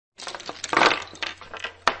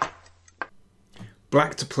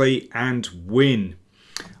black to play and win.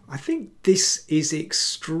 I think this is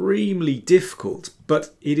extremely difficult,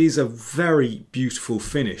 but it is a very beautiful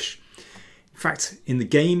finish. In fact, in the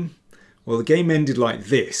game, well, the game ended like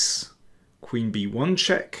this. Queen b1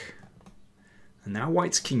 check, and now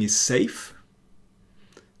white's king is safe.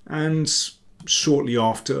 And shortly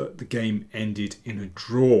after, the game ended in a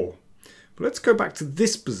draw. But let's go back to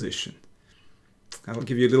this position. That'll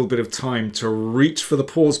give you a little bit of time to reach for the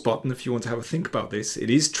pause button if you want to have a think about this. It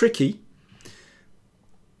is tricky.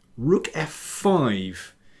 Rook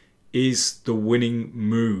f5 is the winning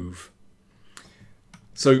move.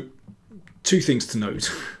 So, two things to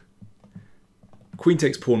note. Queen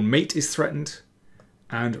takes pawn, mate is threatened,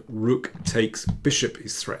 and rook takes bishop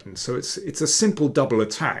is threatened. So it's a simple double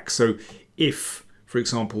attack. So if, for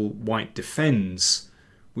example, white defends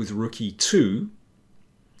with rook e2,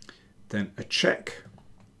 then a check,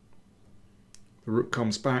 the rook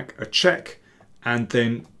comes back, a check, and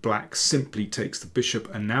then black simply takes the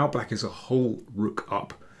bishop, and now black is a whole rook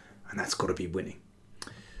up, and that's got to be winning.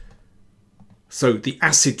 So the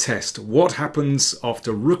acid test, what happens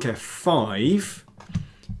after rook f5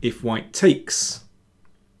 if white takes?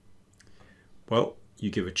 Well, you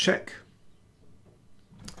give a check.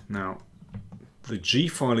 Now, the g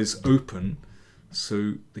file is open,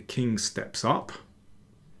 so the king steps up.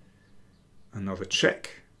 Another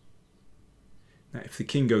check. Now, if the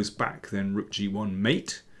king goes back, then rook g1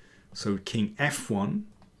 mate. So king f1,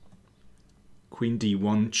 queen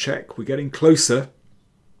d1 check. We're getting closer.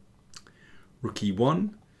 Rook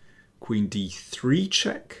e1, queen d3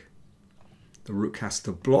 check. The rook has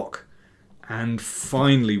to block. And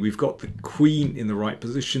finally, we've got the queen in the right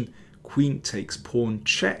position. Queen takes pawn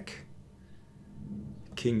check.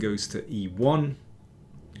 King goes to e1.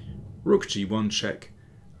 Rook g1 check.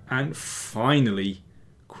 And finally,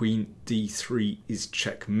 queen d3 is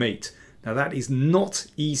checkmate. Now that is not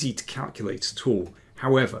easy to calculate at all.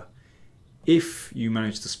 However, if you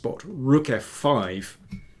manage to spot rook f5,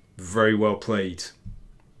 very well played.